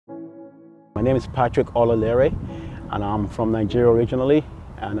My name is Patrick Olalere, and I'm from Nigeria originally,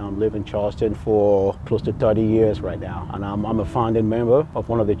 and I'm living in Charleston for close to 30 years right now. And I'm a founding member of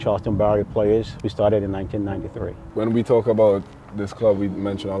one of the Charleston Barrier players. We started in 1993. When we talk about this club, we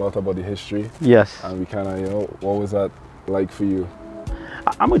mentioned a lot about the history. Yes. And we kind of, what was that like for you?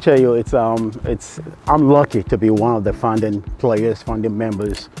 I'm gonna tell you, I'm lucky to be one of the founding players, founding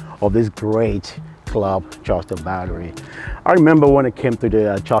members of this great club, Charleston Battery. I remember when it came to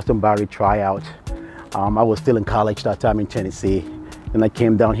the Charleston Battery tryout. I was still in college that time in Tennessee, and I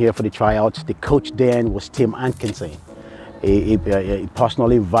came down here for the tryout. The coach then was Tim Atkinson. He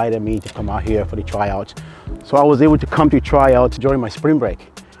personally invited me to come out here for the tryout. So I was able to come to tryout during my spring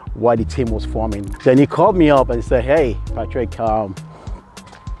break while the team was forming. Then he called me up and said, "Hey, Patrick,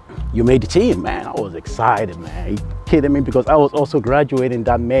 you made the team." Man, I was excited, man. He kidding me, because I was also graduating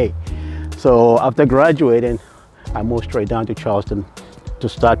that May. So after graduating, I moved straight down to Charleston to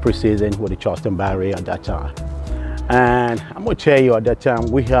start preseason with the Charleston Barrier at that time. And I'm gonna tell you, at that time,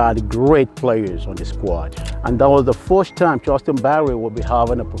 we had great players on the squad. And that was the first time Charleston Barrier would be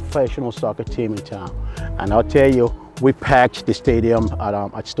having a professional soccer team in town. And I'll tell you, we packed the stadium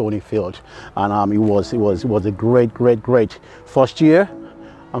at Stony Field. And it was a great first year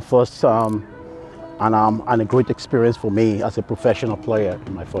and a great experience for me as a professional player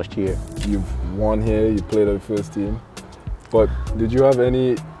in my first year. You've won here, you played on the first team, but did you have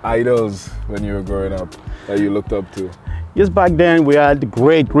any idols when you were growing up that you looked up to? Yes, back then we had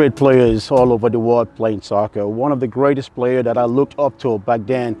great players all over the world playing soccer. One of the greatest players that I looked up to back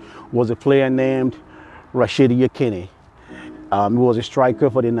then was a player named Rashidi Yekini. He was a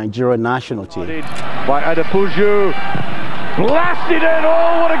striker for the Nigerian national team. By Adepoju, blasted in,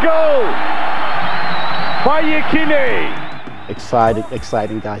 oh what a goal! By Yekini.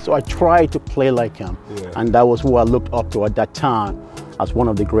 Exciting guy. So I tried to play like him, and that was who I looked up to at that time as one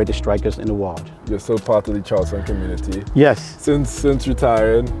of the greatest strikers in the world. You're still part of the Charleston community. Yes. Since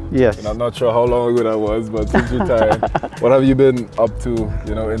retiring. Yes. And I'm not sure how long ago that was, but since retiring, what have you been up to,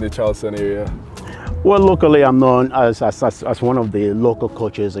 in the Charleston area? Well, locally, I'm known as one of the local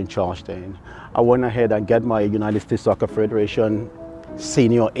coaches in Charleston. I went ahead and got my United States Soccer Federation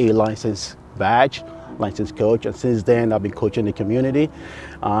Senior A license badge, licensed coach, and since then I've been coaching the community,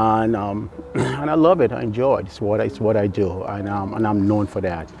 and I love it. I enjoy it. It's what I do, and I'm known for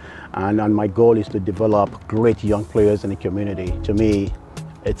that. And my goal is to develop great young players in the community. To me,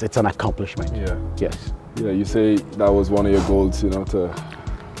 it's an accomplishment. Yeah. Yes. Yeah. You say that was one of your goals,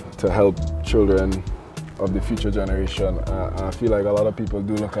 to help children of the future generation. I feel like a lot of people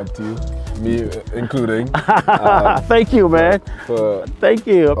do look up to you, me including. Thank you, man. Thank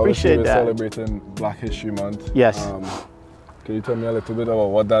you, I appreciate that. We're celebrating Black History Month. Yes. Can you tell me a little bit about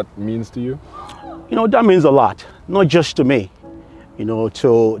what that means to you? That means a lot, not just to me,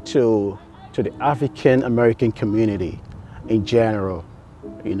 to the African American community in general,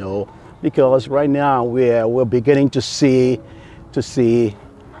 because right now we're beginning to see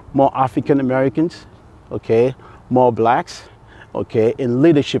more African Americans, okay, more blacks, okay, in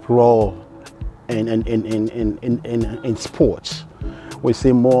leadership role in sports. We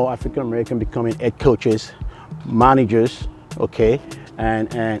see more African American becoming head coaches, managers, okay,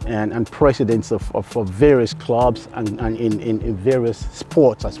 and presidents of various clubs and in various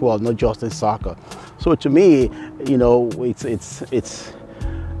sports as well, not just in soccer. So to me,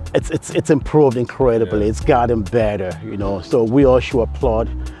 it's improved incredibly. It's gotten better, So we all should applaud.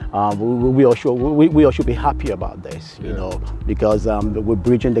 We all should be happy about this, because we're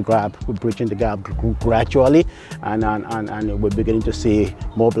bridging the gap. We're bridging the gap gradually, and we're beginning to see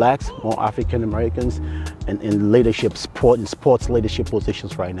more blacks, more African Americans, in leadership, sports leadership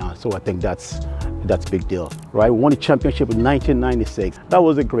positions right now. So I think that's a big deal, right? We won the championship in 1996. That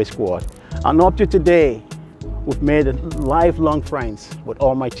was a great squad, and up to today, we've made lifelong friends with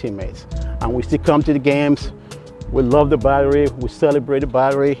all my teammates, and we still come to the games. We love the Battery, we celebrate the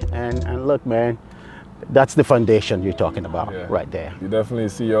Battery, and look, man, that's the foundation you're talking about right there. You definitely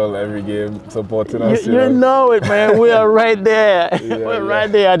see y'all every game supporting us. You know it, man. We are right there. We're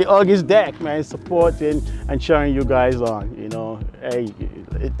right there at the August deck, man, supporting and cheering you guys on. Hey,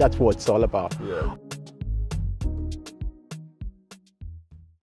 that's what it's all about. Yeah.